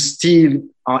 you still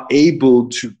are able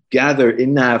to gather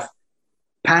enough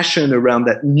passion around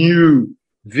that new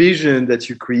vision that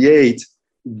you create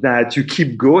that you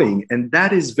keep going. And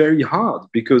that is very hard,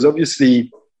 because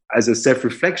obviously, as a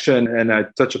self-reflection, and I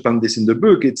touch upon this in the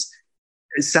book,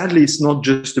 sadly, it's not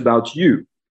just about you.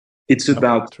 It's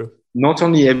about not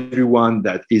only everyone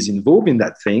that is involved in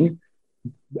that thing,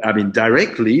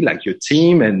 directly, like your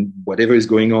team and whatever is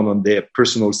going on their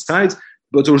personal sides,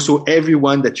 but also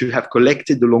everyone that you have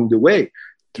collected along the way.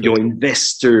 Your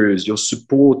investors, your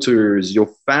supporters, your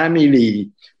family,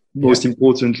 most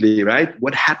importantly, right?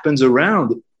 What happens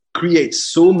around creates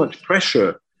so much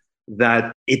pressure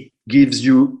that it gives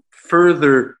you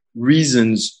further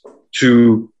reasons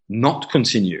to not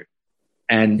continue.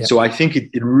 And so I think it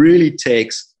really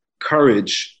takes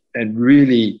courage and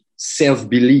really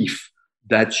self-belief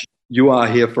that you are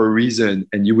here for a reason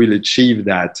and you will achieve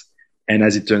that. And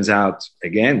as it turns out,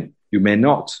 again, you may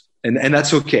not. And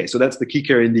that's okay. So that's the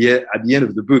kicker at the end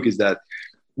of the book, is that,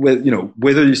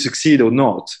 whether you succeed or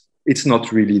not, it's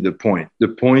not really the point. The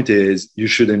point is you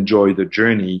should enjoy the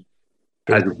journey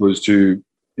as opposed to,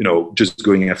 just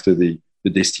going after the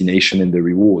destination and the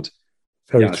reward.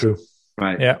 Very true.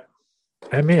 Right. Yeah.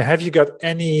 Have you got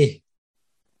any,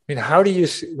 how do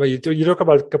you talk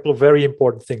about a couple of very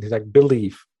important things like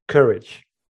belief, courage,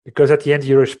 because at the end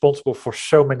you're responsible for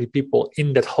so many people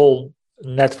in that whole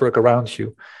network around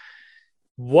you.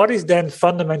 What is then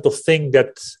fundamental thing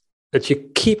that you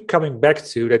keep coming back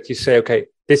to, that you say, okay,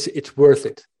 it's worth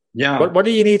it? Yeah. What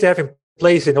do you need to have in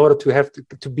place in order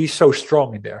to be so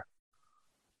strong in there?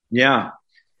 Yeah.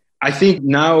 I think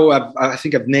now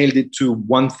I've nailed it to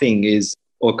one thing,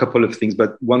 or a couple of things,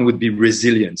 but one would be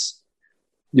resilience.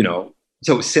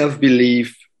 So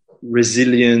self-belief,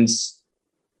 resilience.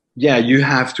 Yeah, you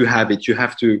have to have it. You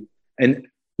have to, and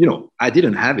I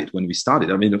didn't have it when we started.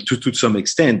 To some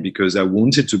extent, because I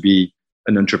wanted to be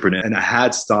an entrepreneur and I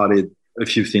had started a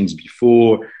few things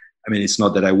before. It's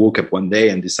not that I woke up one day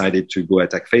and decided to go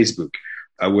attack Facebook.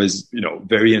 I was,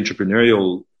 very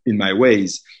entrepreneurial in my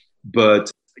ways,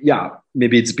 but yeah,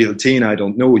 maybe it's built in. I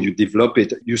don't know. You develop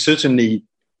it. You certainly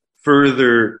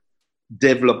further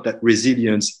develop that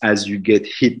resilience as you get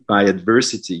hit by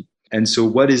adversity. And so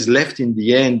what is left in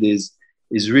the end is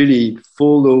really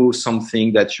follow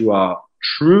something that you are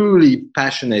truly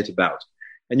passionate about.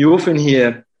 And you often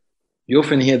hear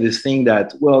this thing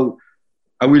that, well,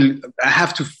 I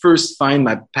have to first find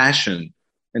my passion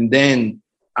and then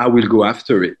I will go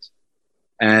after it.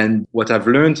 And what I've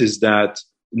learned is that,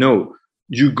 no,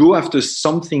 you go after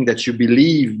something that you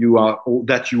believe you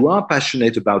are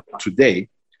passionate about today,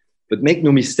 but make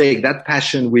no mistake, that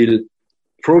passion will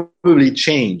probably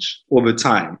change over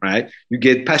time, right? You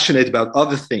get passionate about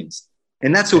other things,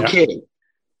 and that's okay. Yeah.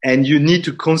 And you need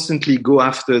to constantly go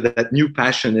after that new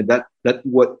passion, and that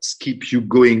what keeps you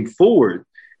going forward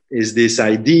is this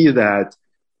idea that,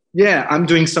 yeah, I'm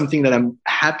doing something that I'm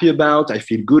happy about, I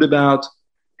feel good about,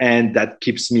 And that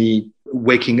keeps me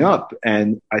waking up.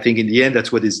 And I think in the end,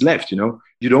 that's what is left. You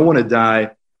don't want to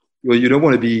die. Well, you don't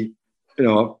want to be,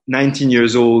 19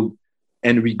 years old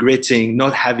and regretting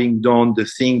not having done the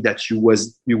thing that you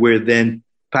were then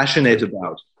passionate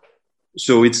about.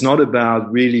 So it's not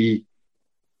about really,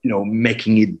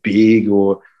 making it big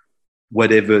or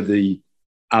whatever the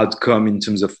outcome in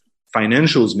terms of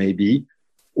financials may be,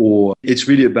 or it's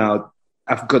really about,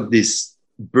 I've got this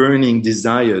burning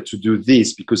desire to do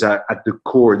this because at the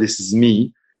core, this is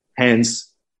me.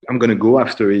 Hence, I'm going to go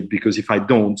after it, because if I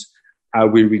don't, I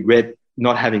will regret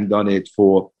not having done it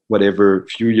for whatever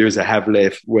few years I have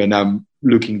left when I'm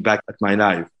looking back at my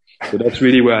life. So that's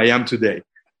really where I am today.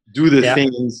 Do the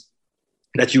things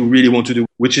that you really want to do,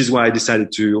 which is why I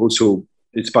decided to also,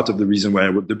 it's part of the reason why I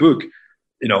wrote the book.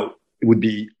 It would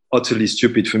be utterly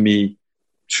stupid for me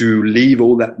to leave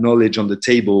all that knowledge on the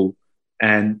table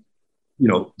and,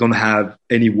 don't have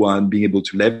anyone being able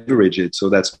to leverage it. So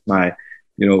that's my,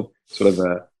 sort of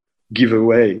a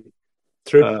giveaway.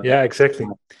 True. Yeah, exactly.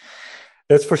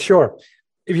 That's for sure.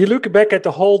 If you look back at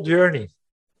the whole journey,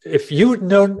 if you'd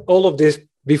known all of this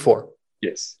before,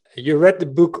 yes, you read the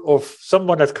book of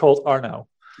someone that's called Arnaud,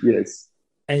 yes,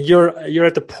 and you're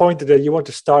at the point that you want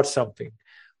to start something,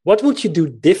 what would you do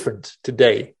different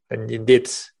today than you did?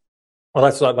 Well,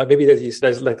 that's not, maybe that's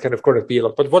like kind of be a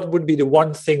lot, but what would be the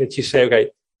one thing that you say,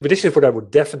 okay, but this is what I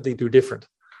would definitely do different?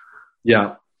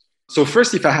 Yeah. So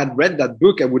first, if I had read that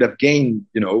book, I would have gained,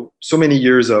 so many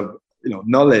years of,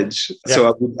 knowledge. Yeah.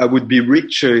 So I would be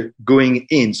richer going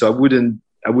in. So I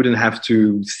wouldn't have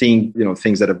to think,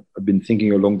 things that I've been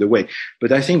thinking along the way.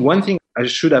 But I think one thing we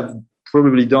should have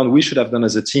done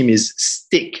as a team is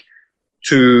stick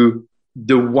to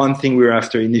the one thing we were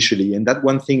after initially. And that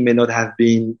one thing may not have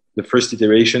been the first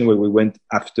iteration where we went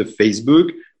after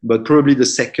Facebook, but probably the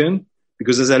second,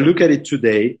 because as I look at it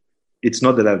today, it's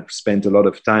not that I've spent a lot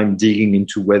of time digging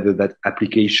into whether that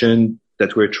application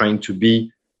that we're trying to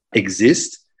be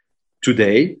exists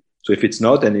today. So if it's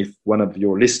not, and if one of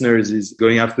your listeners is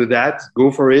going after that,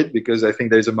 go for it, because I think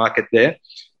there's a market there.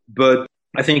 But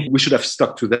I think we should have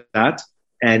stuck to that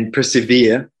and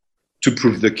persevere to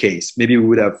prove the case. Maybe we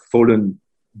would have fallen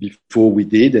before we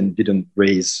did and didn't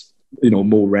raise,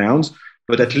 more rounds,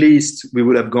 but at least we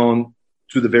would have gone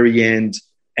to the very end,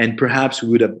 and perhaps we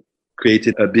would have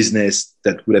created a business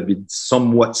that would have been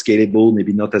somewhat scalable,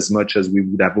 maybe not as much as we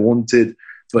would have wanted,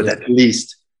 but at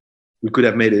least we could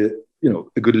have made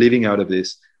a good living out of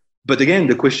this. But again,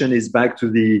 the question is back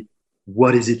to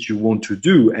what is it you want to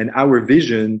do? And our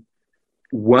vision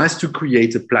was to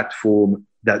create a platform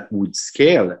that would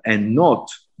scale, and not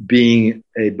being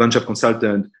a bunch of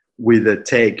consultants with a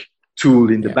tech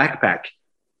tool in the backpack.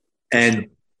 And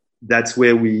that's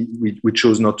where we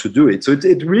chose not to do it. So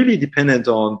it really depended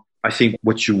on, I think,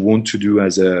 what you want to do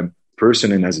as a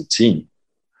person and as a team.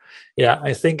 Yeah,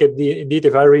 I think indeed,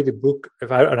 if I read the book,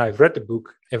 I've read the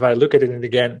book, if I look at it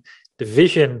again, the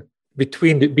vision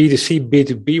between the B2C,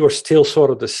 B2B was still sort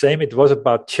of the same. It was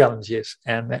about challenges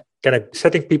and kind of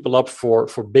setting people up for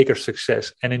bigger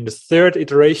success. And in the third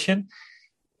iteration,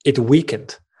 it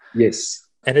weakened. Yes.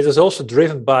 And it was also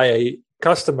driven by a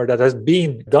customer that has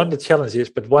done the challenges,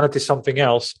 but wanted to something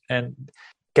else, and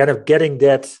kind of getting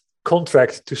that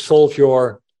contract to solve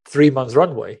your 3 months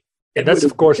runway. And that's,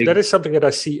 of course, that is something that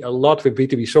I see a lot with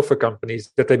B2B software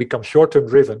companies, that they become short-term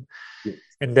driven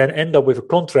and then end up with a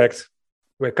contract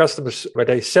where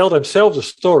they sell themselves a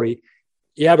story.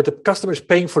 Yeah, but the customer is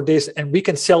paying for this and we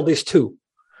can sell this too.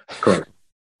 Correct.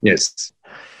 Yes.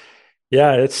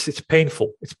 Yeah, it's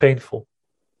painful. It's painful.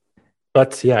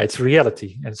 But yeah, it's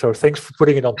reality. And so thanks for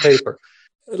putting it on paper.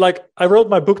 Like, I wrote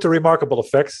my book, The Remarkable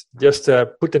Effects, just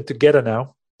put them together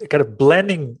now, kind of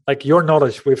blending like your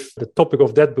knowledge with the topic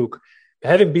of that book.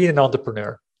 Having been an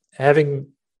entrepreneur, having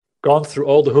gone through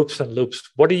all the hoops and loops,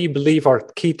 what do you believe are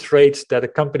key traits that a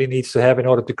company needs to have in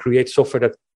order to create software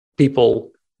that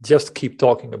people just keep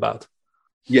talking about?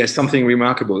 Yes, something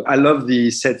remarkable. I love the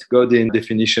Seth Godin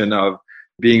definition of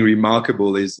being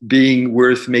remarkable is being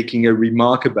worth making a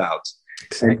remark about.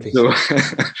 Exactly. So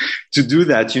to do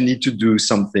that, you need to do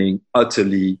something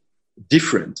utterly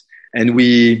different. And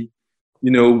we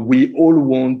all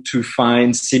want to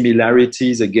find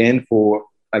similarities again for,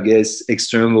 I guess,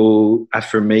 external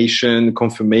affirmation,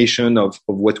 confirmation of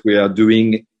what we are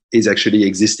doing is actually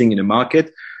existing in the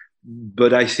market.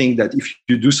 But I think that if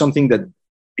you do something that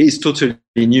is totally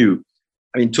new,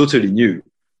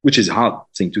 which is a hard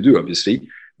thing to do, obviously,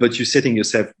 but you're setting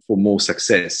yourself for more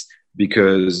success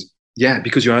because you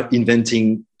are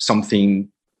inventing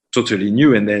something totally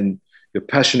new and then you're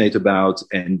passionate about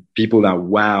and people are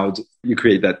wowed. You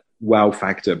create that wow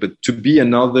factor. But to be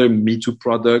another Me Too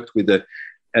product with a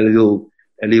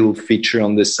little feature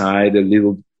on the side, a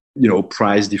little,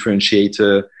 price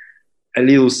differentiator, a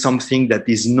little something that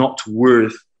is not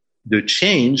worth the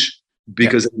change,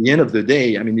 because at the end of the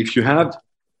day, I mean, if you have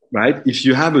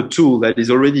a tool that is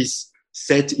already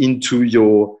set into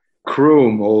your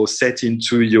Chrome or set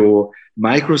into your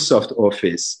Microsoft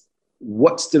Office,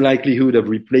 what's the likelihood of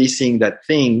replacing that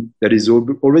thing that is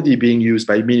already being used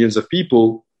by millions of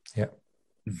people? Yeah.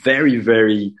 Very,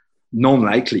 very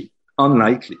unlikely.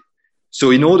 So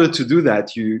in order to do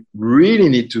that, you really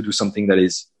need to do something that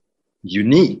is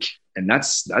unique. And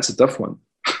that's a tough one.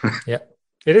 Yeah,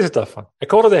 it is a tough one. I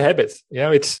call it a habit.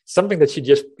 It's something that you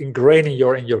just ingrain in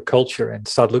your culture and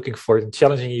start looking for it and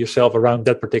challenging yourself around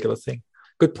that particular thing.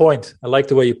 Good point. I like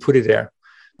the way you put it there.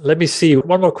 Let me see.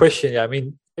 One more question. I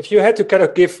mean, if you had to kind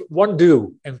of give one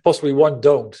do and possibly one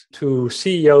don't to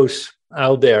CEOs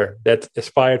out there that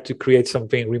aspire to create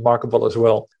something remarkable as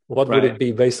well, what would it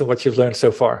be based on what you've learned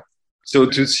so far? So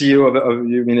to CEO of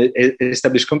you mean an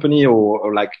established company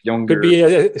or like younger? Could be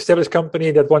an established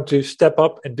company that want to step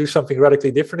up and do something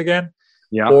radically different again.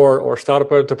 Yeah. Or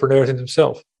startup entrepreneurs in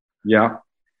themselves. Yeah.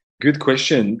 Good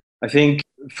question. I think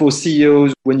for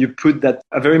CEOs, when you put that,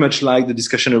 I very much like the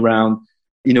discussion around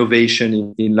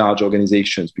innovation in large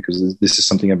organizations, because this is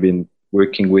something I've been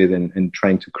working with and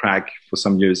trying to crack for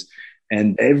some years.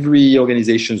 And every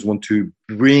organizations want to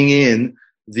bring in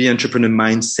the entrepreneur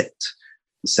mindset.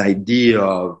 This idea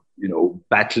of,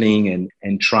 battling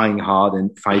and trying hard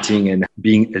and fighting and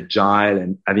being agile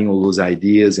and having all those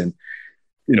ideas and,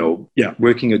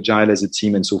 working agile as a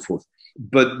team and so forth.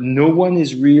 But no one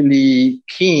is really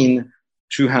keen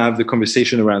to have the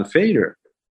conversation around failure.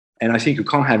 And I think you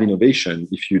can't have innovation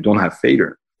if you don't have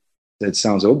failure. That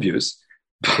sounds obvious.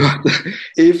 But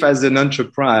if as an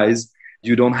enterprise,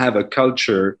 you don't have a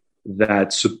culture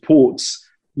that supports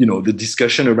the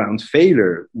discussion around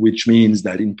failure, which means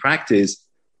that in practice,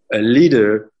 a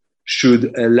leader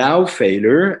should allow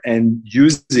failure and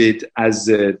use it as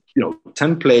a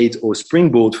template or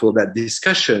springboard for that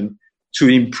discussion to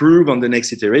improve on the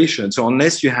next iteration. So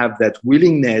unless you have that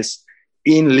willingness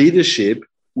in leadership,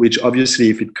 which obviously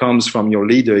if it comes from your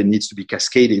leader, it needs to be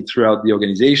cascaded throughout the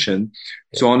organization.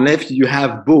 Yeah. So unless you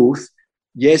have both,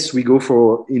 yes, we go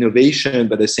for innovation,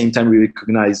 but at the same time we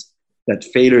recognize that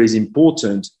failure is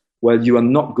important. Well, you are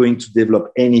not going to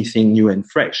develop anything new and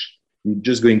fresh. You're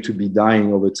just going to be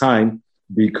dying over time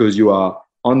because you are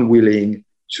unwilling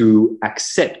to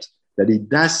accept that it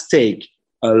does take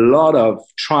a lot of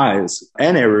trials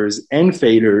and errors and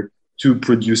failure to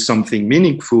produce something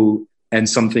meaningful and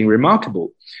something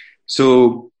remarkable.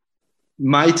 So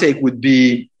my take would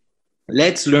be,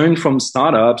 let's learn from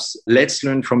startups, let's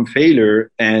learn from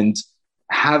failure and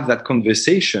have that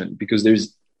conversation, because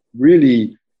there's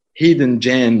really hidden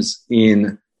gems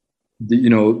in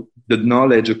the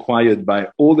knowledge acquired by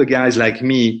all the guys like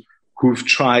me who've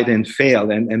tried and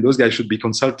failed. And those guys should be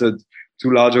consulted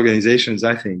to large organizations,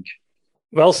 I think.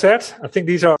 Well said. I think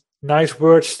these are nice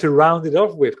words to round it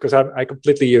off with, because I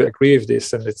completely agree with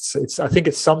this. And I think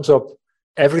it sums up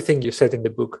everything you said in the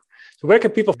book. So where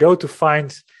can people go to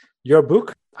find your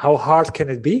book? How hard can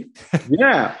it be?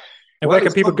 Yeah. And where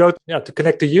can people go to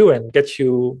connect to you and get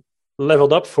you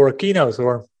leveled up for a keynote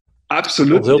or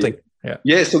consulting?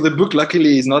 Yeah. So the book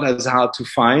luckily is not as hard to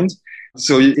find.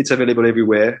 So it's available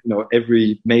everywhere,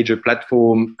 every major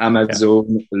platform,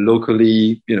 Amazon,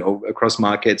 locally, across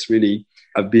markets, really.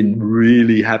 I've been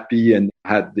really happy and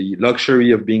had the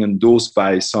luxury of being endorsed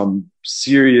by some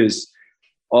serious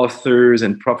authors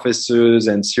and professors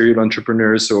and serial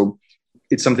entrepreneurs. So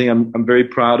it's something I'm very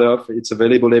proud of. It's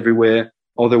available everywhere.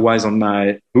 Otherwise, on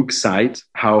my book site,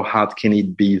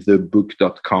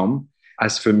 howhardcanitbethebook.com.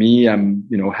 As for me, I'm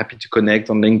happy to connect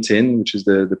on LinkedIn, which is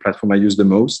the platform I use the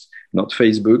most. Not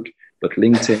Facebook, but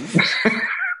LinkedIn.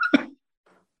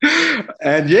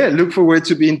 And look forward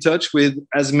to be in touch with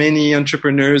as many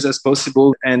entrepreneurs as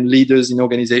possible and leaders in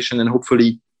organization, and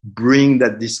hopefully bring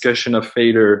that discussion of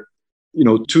failure,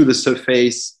 to the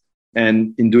surface.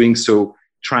 And in doing so,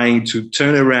 trying to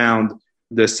turn around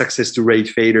the success to rate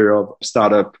failure of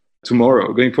startup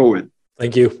tomorrow, going forward.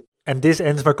 Thank you. And this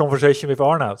ends my conversation with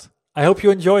Arnoud. I hope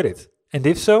you enjoyed it. And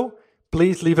if so,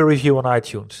 please leave a review on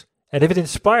iTunes. And if it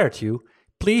inspired you,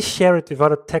 please share it with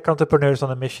other tech entrepreneurs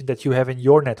on a mission that you have in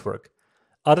your network.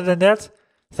 Other than that,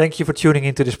 thank you for tuning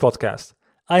into this podcast.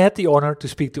 I had the honor to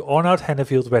speak to Arnoud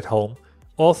Henneveld-Wedholm,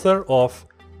 author of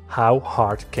How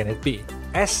Hard Can It Be?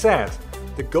 As said,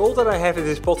 the goal that I have in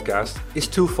this podcast is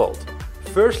twofold.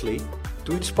 Firstly,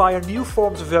 to inspire new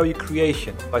forms of value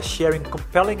creation by sharing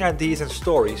compelling ideas and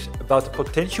stories about the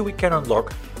potential we can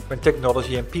unlock when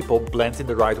technology and people blend in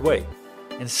the right way.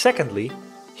 And secondly,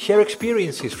 share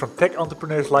experiences from tech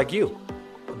entrepreneurs like you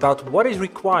about what is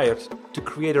required to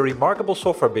create a remarkable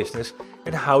software business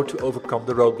and how to overcome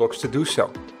the roadblocks to do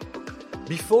so.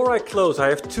 Before I close, I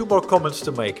have 2 more comments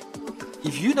to make.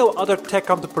 If you know other tech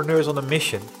entrepreneurs on a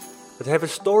mission that have a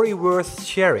story worth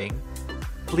sharing,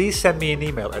 please send me an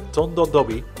email at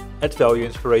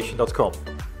ton.dobby@valueinspiration.com.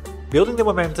 Building the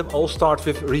momentum all starts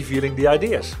with revealing the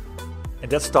ideas.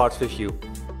 And that starts with you.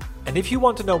 And if you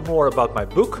want to know more about my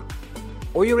book,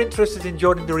 or you're interested in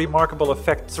joining the Remarkable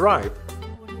Effect tribe,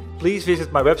 please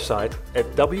visit my website at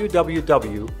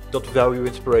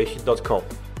www.valueinspiration.com.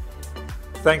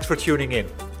 Thanks for tuning in.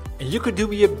 And you could do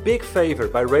me a big favor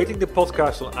by rating the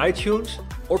podcast on iTunes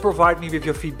or provide me with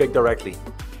your feedback directly.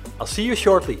 I'll see you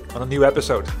shortly on a new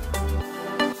episode.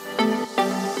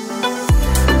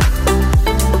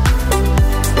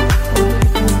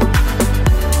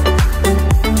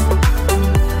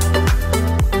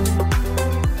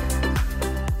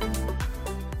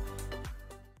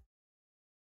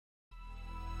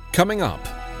 Coming up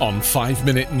on 5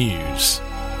 Minute News,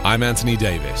 I'm Anthony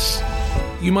Davis.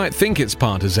 You might think it's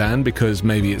partisan because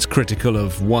maybe it's critical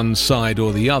of one side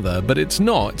or the other, but it's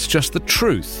not, it's just the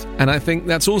truth. And I think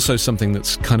that's also something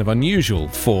that's kind of unusual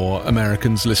for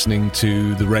Americans listening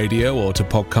to the radio or to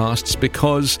podcasts,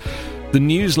 because the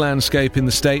news landscape in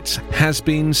the States has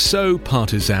been so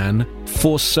partisan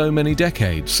for so many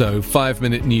decades. So 5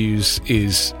 Minute News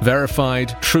is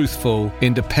verified, truthful,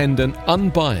 independent,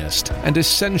 unbiased, and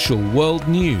essential world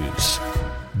news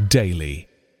daily.